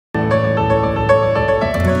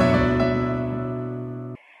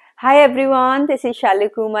Hi everyone, this is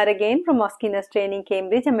Shalu Kumar again from OSCE Nurse Training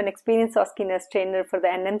Cambridge. I'm an experienced OSCE Nurse trainer for the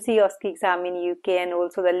NMC OSCE exam in UK and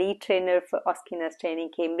also the lead trainer for OSCE Nurse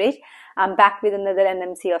Training Cambridge. I'm back with another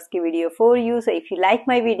NMC OSCE video for you. So if you like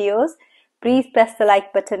my videos, please press the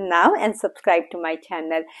like button now and subscribe to my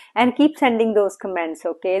channel and keep sending those comments,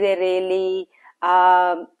 okay? They're really,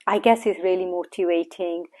 I guess it's really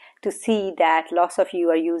motivating to see that lots of you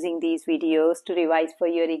are using these videos to revise for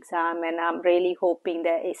your exam, and I'm really hoping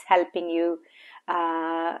that it's helping you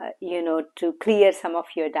to clear some of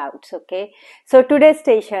your doubts. Okay, so today's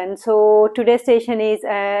station is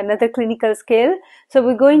another clinical skill. So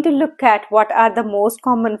we're going to look at what are the most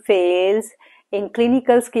common fails in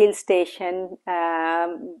clinical skill station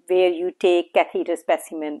where you take catheter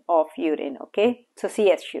specimen of urine. Okay, so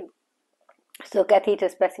CSU. So catheter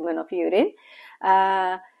specimen of urine.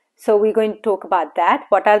 So we're going to talk about that.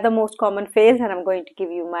 What are the most common fails, and I'm going to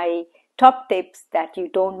give you my top tips that you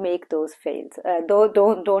don't make those fails.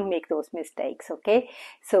 Don't make those mistakes. Okay.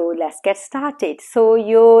 So let's get started. So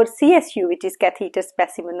your CSU, which is catheter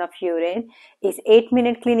specimen of urine, is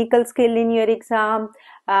 8-minute clinical skill in your exam.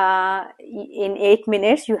 In 8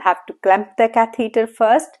 minutes, you have to clamp the catheter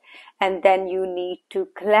first, and then you need to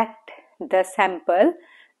collect the sample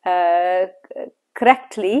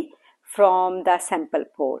correctly from the sample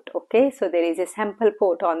port. Okay, so there is a sample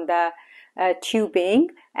port on the tubing,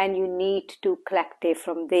 and you need to collect it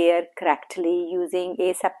from there correctly using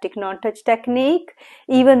aseptic non-touch technique.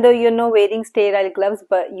 Even though you're not wearing sterile gloves,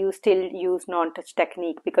 but you still use non-touch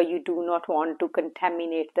technique because you do not want to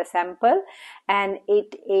contaminate the sample. And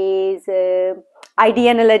it is ID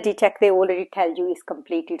and allergy check, they already tell you is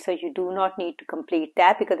completed, so you do not need to complete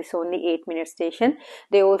that because it's only 8-minute station.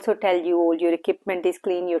 They also tell you all your equipment is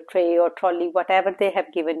clean, your tray or trolley, whatever they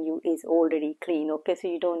have given you is already clean. Okay, so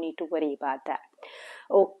you don't need to worry about that.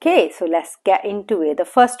 Okay, so let's get into it. The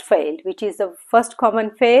first fail, which is the first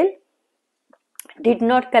common fail, did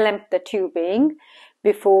not clamp the tubing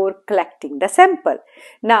before collecting the sample.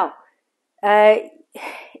 Now,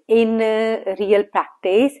 in real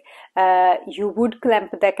practice, you would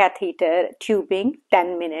clamp the catheter tubing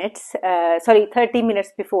 30 minutes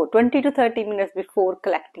before, 20 to 30 minutes before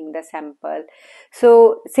collecting the sample.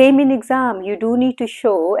 So same in exam, you do need to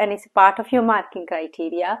show, and it's part of your marking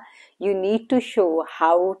criteria, you need to show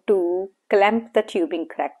how to clamp the tubing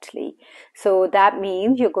correctly. So that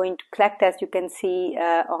means you're going to collect, as you can see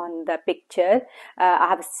on the picture. I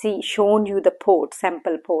have shown you the port,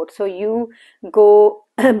 sample port. So you go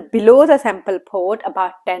below the sample port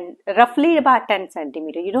about roughly about 10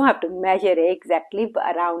 centimeter. You don't have to measure it exactly,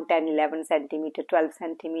 but around 10, 11 centimeter, 12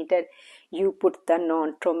 centimeter, you put the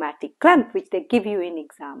non-traumatic clamp, which they give you in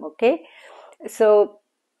exam. Okay, so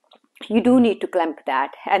you do need to clamp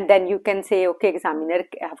that, and then you can say, okay, examiner,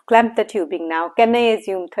 I've clamped the tubing now. Can I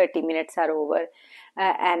assume 30 minutes are over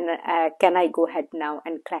and can I go ahead now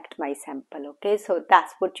and collect my sample? Okay, so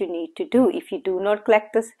that's what you need to do. If you do not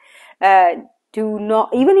collect this,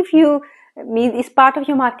 even if you mean it's part of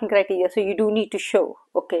your marking criteria, so you do need to show.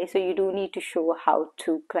 Okay, so you do need to show how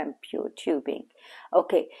to clamp your tubing.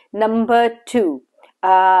 Okay, number 2.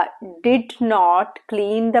 Did not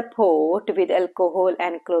clean the port with alcohol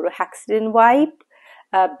and chlorhexidine wipe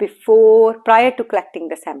prior to collecting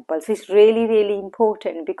the samples. It's really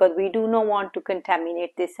important because we do not want to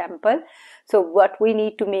contaminate this sample. So what we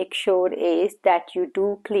need to make sure is that you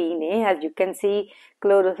do clean it. As you can see,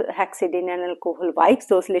 chlorhexidine and alcohol wipes,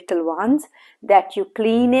 those little ones, that you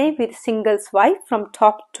clean it with single swipe from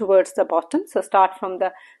top towards the bottom. So start from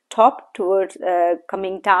the top towards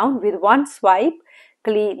coming down with one swipe.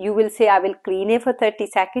 You will say, I will clean it for 30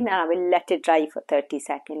 seconds and I will let it dry for 30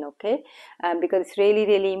 seconds. Okay, because it's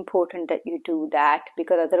really important that you do that,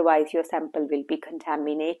 because otherwise your sample will be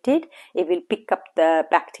contaminated. It will pick up the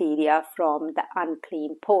bacteria from the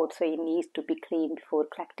unclean port, so it needs to be cleaned before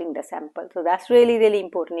collecting the sample. So that's really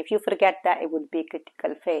important. If you forget that, it would be a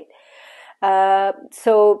critical fail.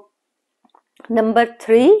 So number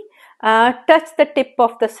 3, touch the tip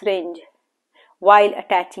of the syringe while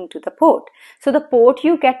attaching to the port. So the port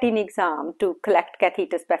you get in exam to collect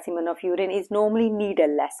catheter specimen of urine is normally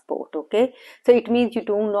needle-less port. Okay, so it means you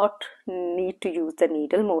do not need to use the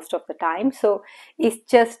needle most of the time. So it's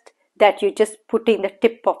just that you just put in the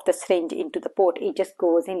tip of the syringe into the port. It just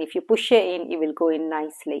goes in. If you push it in, it will go in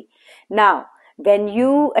nicely. Now, when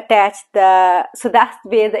you attach so that's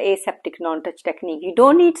where the aseptic non-touch technique. You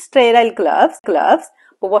don't need sterile gloves.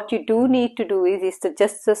 But what you do need to do is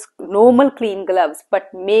just normal clean gloves,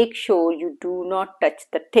 but make sure you do not touch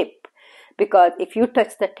the tip, because if you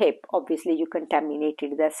touch the tip, obviously you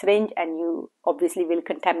contaminated the syringe, and you obviously will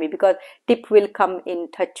contaminate, because tip will come in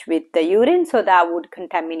touch with the urine, so that would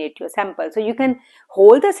contaminate your sample. So you can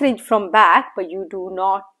hold the syringe from back, but you do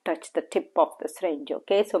not touch the tip of the syringe.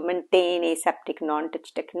 Okay, so maintain aseptic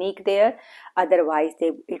non-touch technique there, otherwise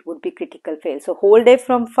it would be critical fail. So hold it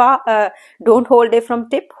from far, don't hold it from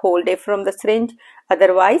tip, hold it from the syringe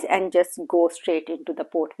otherwise, and just go straight into the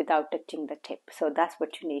port without touching the tip. So that's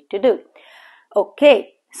what you need to do.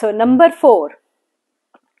 Okay, so number 4,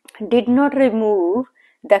 did not remove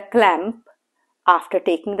the clamp after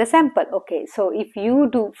taking the sample. Okay, so if you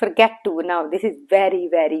do forget to, now this is very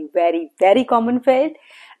common fail,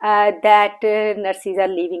 that nurses are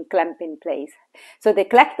leaving clamp in place. So they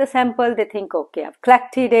collect the sample, they think, okay, I've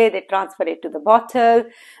collected it, they transfer it to the bottle,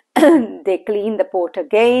 they clean the port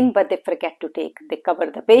again, but they forget to they cover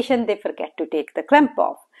the patient, they forget to take the clamp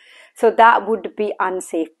off. So that would be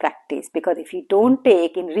unsafe practice, because if you don't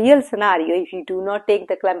take, in real scenario, if you do not take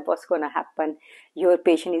the clamp, what's going to happen? Your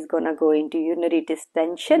patient is going to go into urinary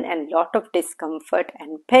distension and lot of discomfort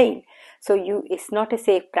and pain. So it's not a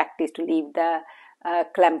safe practice to leave the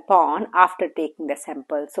clamp on after taking the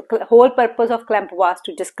sample. So whole purpose of clamp was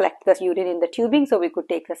to just collect the urine in the tubing so we could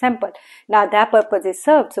take the sample. Now that purpose is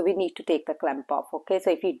served, so we need to take the clamp off. Okay,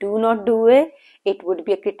 so if you do not do it, it would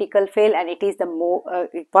be a critical fail, and it is the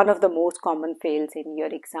one of the most common fails in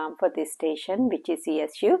your exam for this station, which is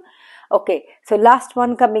CSU. Okay, so last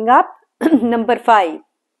one coming up, number 5.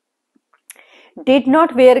 Did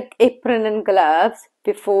not wear apron and gloves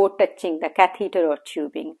before touching the catheter or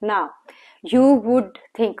tubing. Now, you would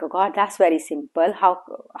think, oh God, that's very simple.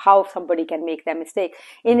 How somebody can make that mistake?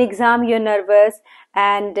 In exam, you're nervous,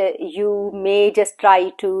 and you may just try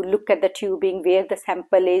to look at the tubing where the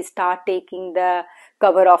sample is, start taking the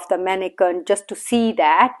cover off the mannequin just to see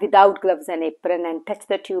that without gloves and apron, and touch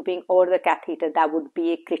the tubing or the catheter. That would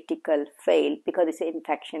be a critical fail, because it's an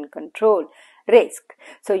infection control risk.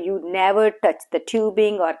 So you never touch the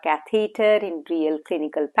tubing or catheter in real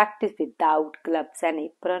clinical practice without gloves and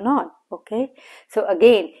apron on. Okay, so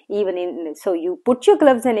again, so you put your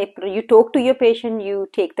gloves and apron, you talk to your patient, you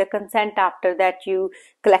take the consent, after that you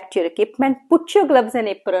collect your equipment, put your gloves and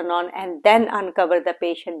apron on, and then uncover the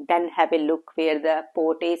patient, then have a look where the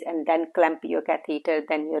port is, and then clamp your catheter,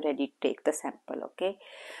 then you're ready to take the sample. Okay,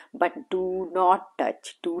 but do not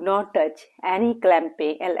touch any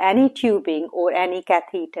clamping, any tubing or any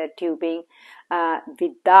catheter tubing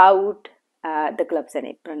without the gloves and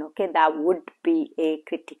apron. Okay, that would be a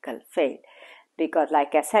critical fail, because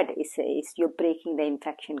like I said, you're breaking the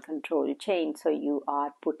infection control chain, so you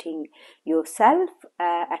are putting yourself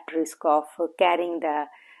at risk of carrying the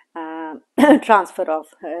transfer of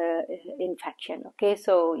infection. Okay,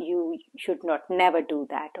 so you should never do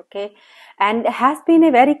that. Okay, and it has been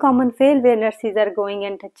a very common fail where nurses are going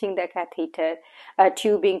and touching the catheter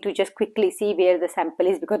tubing to just quickly see where the sample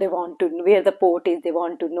is, because they want to, where the port is, they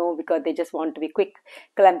want to know, because they just want to be quick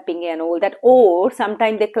clamping and all that. Or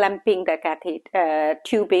sometimes they're clamping the catheter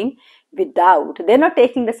tubing they're not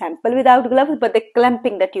taking the sample without gloves, but they're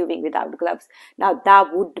clamping the tubing without gloves. Now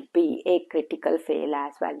that would be a critical fail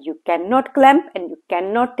as well. You cannot clamp and you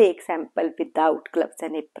cannot take sample without gloves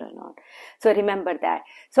and apron on. So remember that.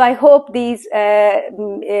 So I hope these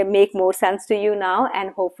make more sense to you now, and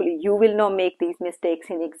hopefully you will not make these mistakes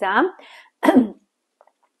in exam.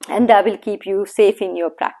 And that will keep you safe in your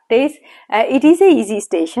practice. It is a easy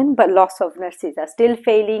station, but lots of nurses are still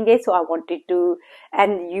failing it. So I wanted to,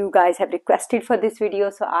 and you guys have requested for this video,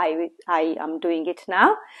 so I am doing it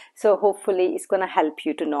now. So hopefully it's going to help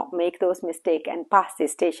you to not make those mistakes and pass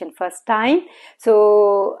this station first time.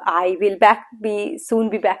 So I will soon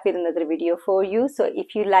be back with another video for you. So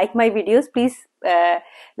if you like my videos, please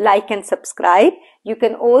like and subscribe. You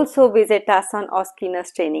can also visit us on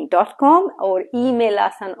OSCEnursetraining.com or email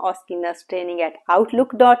us on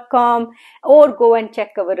OSCEnursetraining@outlook.com, or go and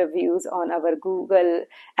check our reviews on our Google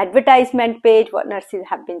advertisement page, what nurses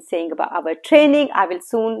have been saying about our training. I will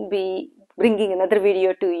soon be bringing another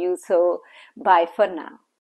video to you. So bye for now.